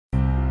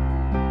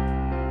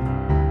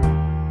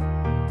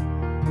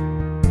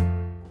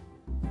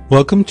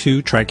Welcome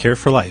to Tricare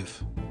for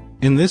Life.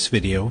 In this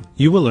video,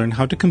 you will learn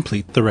how to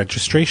complete the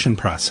registration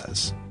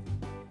process.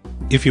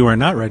 If you are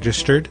not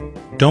registered,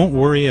 don't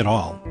worry at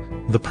all.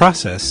 The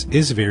process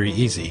is very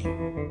easy.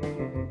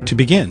 To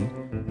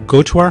begin,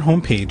 go to our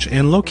homepage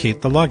and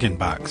locate the login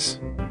box.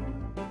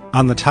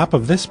 On the top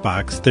of this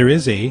box, there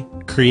is a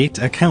Create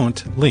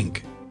Account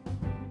link.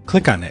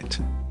 Click on it.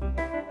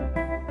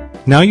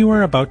 Now you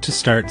are about to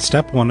start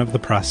step 1 of the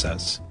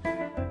process.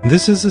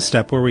 This is the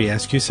step where we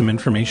ask you some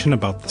information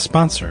about the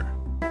sponsor.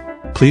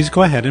 Please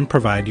go ahead and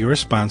provide your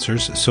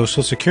sponsor's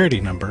social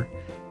security number,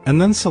 and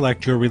then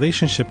select your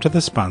relationship to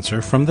the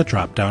sponsor from the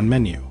drop-down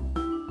menu.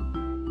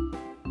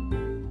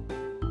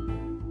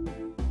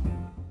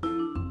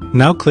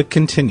 Now click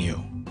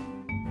Continue.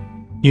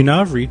 You now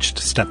have reached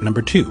step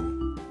number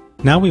 2.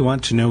 Now we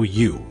want to know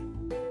you.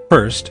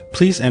 First,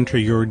 please enter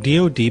your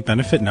DoD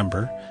benefit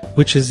number,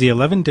 which is the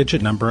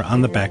 11-digit number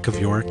on the back of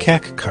your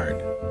CAC card.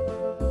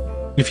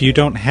 If you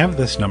don't have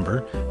this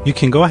number, you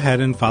can go ahead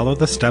and follow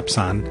the steps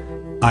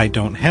on I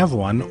don't have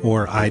one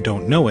or I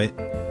don't know it,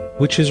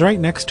 which is right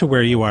next to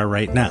where you are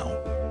right now.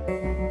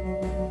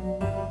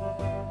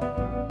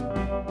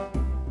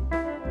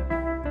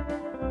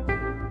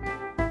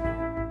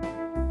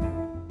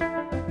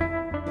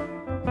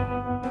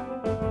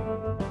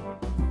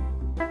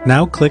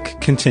 Now click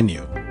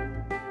Continue.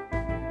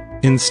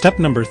 In step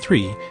number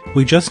 3,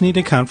 we just need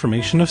a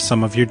confirmation of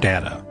some of your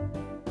data.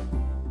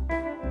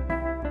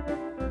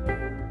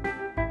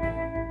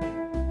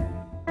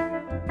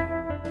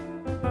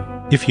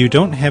 If you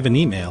don't have an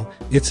email,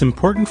 it's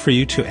important for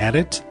you to add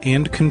it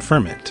and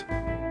confirm it.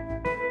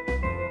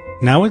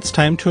 Now it's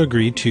time to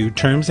agree to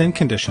terms and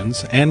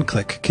conditions and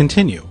click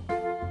Continue.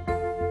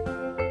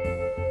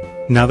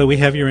 Now that we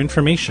have your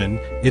information,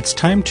 it's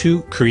time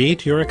to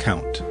create your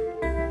account.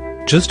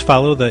 Just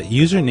follow the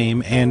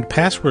username and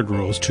password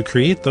rules to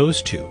create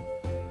those two.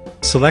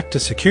 Select a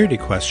security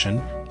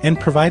question and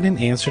provide an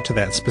answer to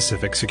that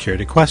specific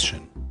security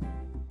question.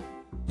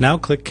 Now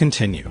click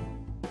Continue.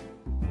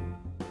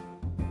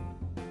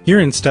 Here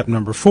in step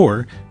number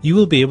 4, you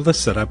will be able to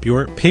set up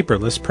your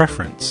paperless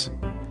preference.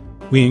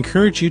 We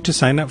encourage you to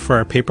sign up for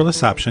our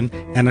paperless option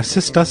and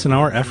assist us in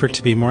our effort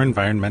to be more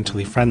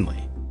environmentally friendly.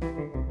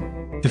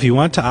 If you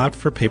want to opt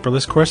for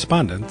paperless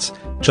correspondence,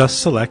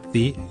 just select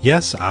the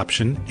Yes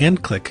option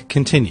and click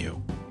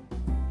Continue.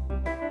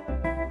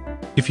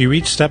 If you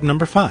reach step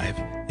number 5,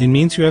 it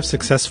means you have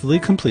successfully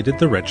completed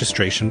the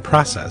registration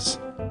process.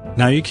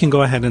 Now you can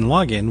go ahead and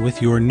log in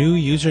with your new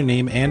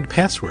username and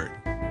password.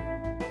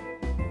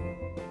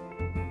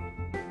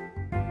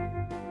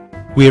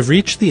 We have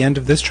reached the end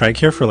of this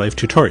Tricare for Life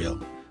tutorial.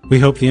 We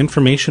hope the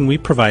information we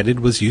provided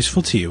was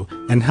useful to you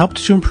and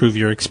helped to improve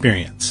your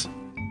experience.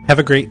 Have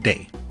a great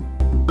day.